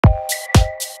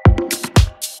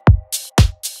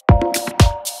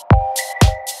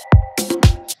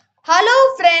Hello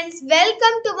friends,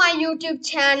 welcome to my YouTube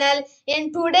channel.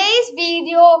 In today's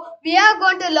video, we are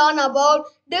going to learn about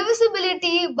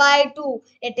divisibility by 2.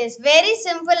 It is very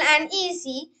simple and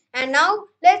easy. And now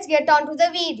let's get on to the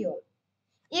video.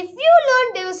 If you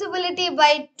learn divisibility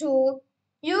by 2,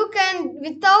 you can,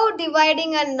 without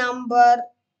dividing a number,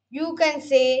 you can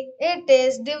say it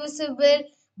is divisible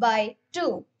by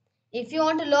 2. If you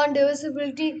want to learn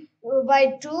divisibility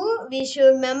by 2, we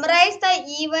should memorize the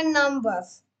even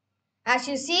numbers. As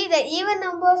you see, the even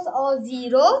numbers are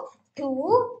 0,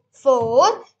 2,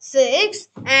 4, 6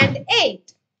 and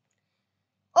 8.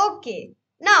 Okay,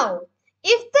 now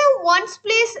if the ones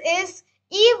place is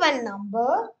even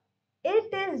number,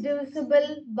 it is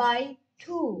divisible by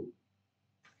 2.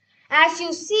 As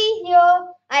you see here,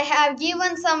 I have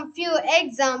given some few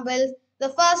examples. The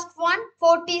first one,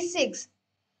 46.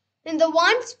 In the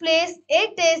ones place,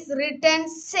 it is written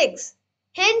 6.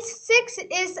 Hence, 6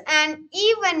 is an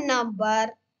even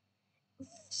number.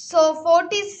 So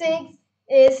 46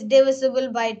 is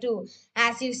divisible by 2.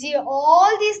 As you see,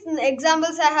 all these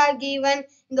examples I have given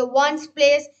in the ones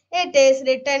place, it is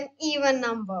written even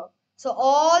number. So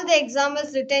all the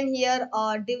examples written here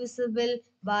are divisible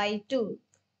by 2.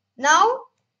 Now,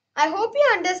 I hope you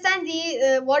understand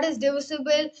what is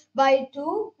divisible by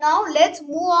 2. Now let's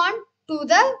move on to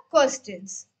the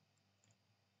questions.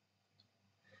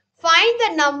 Find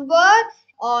the number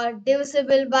or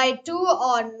divisible by 2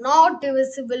 or not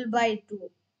divisible by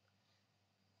 2.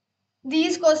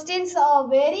 These questions are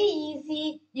very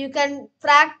easy. You can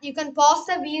pause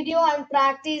the video and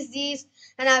practice these,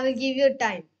 and I will give you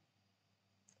time.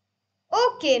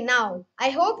 Okay, now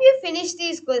I hope you finish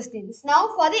these questions.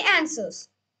 Now for the answers.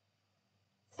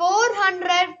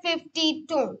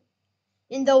 452.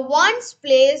 In the ones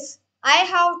place, I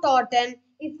have taught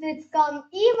if it's come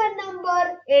even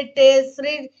number, it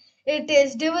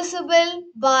is divisible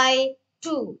by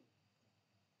 2.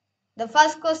 The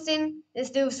first question is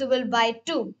divisible by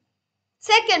 2.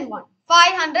 Second one,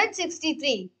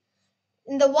 563.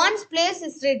 In the ones place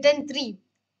is written 3.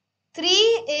 3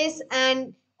 is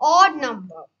an odd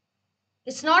number.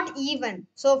 It's not even.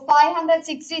 So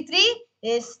 563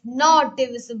 is not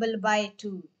divisible by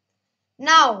 2.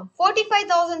 Now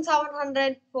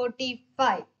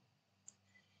 45,745.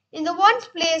 In the ones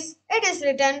place it is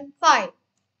written 5.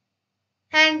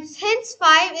 Hence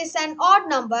 5 is an odd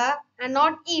number and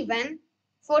not even.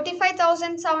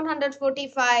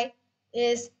 45,745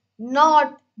 is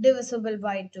not divisible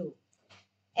by 2.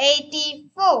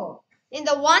 84. In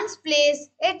the ones place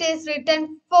it is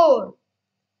written 4.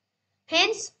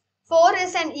 Hence 4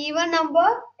 is an even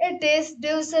number. It is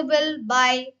divisible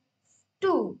by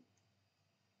 2.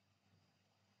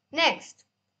 Next.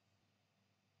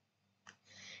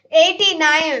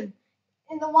 89.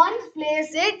 In the ones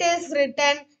place it is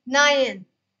written 9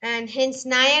 and hence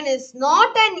 9 is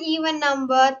not an even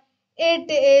number. It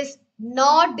is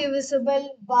not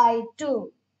divisible by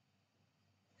 2.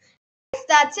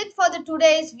 That's it for the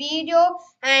today's video,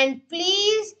 and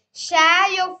please share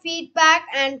your feedback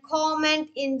and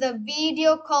comment in the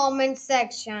video comment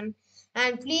section,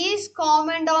 and please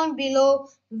comment down below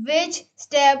which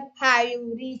step have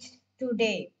you reached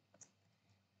today.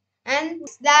 And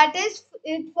that is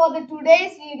it for the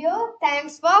today's video.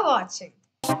 Thanks for watching.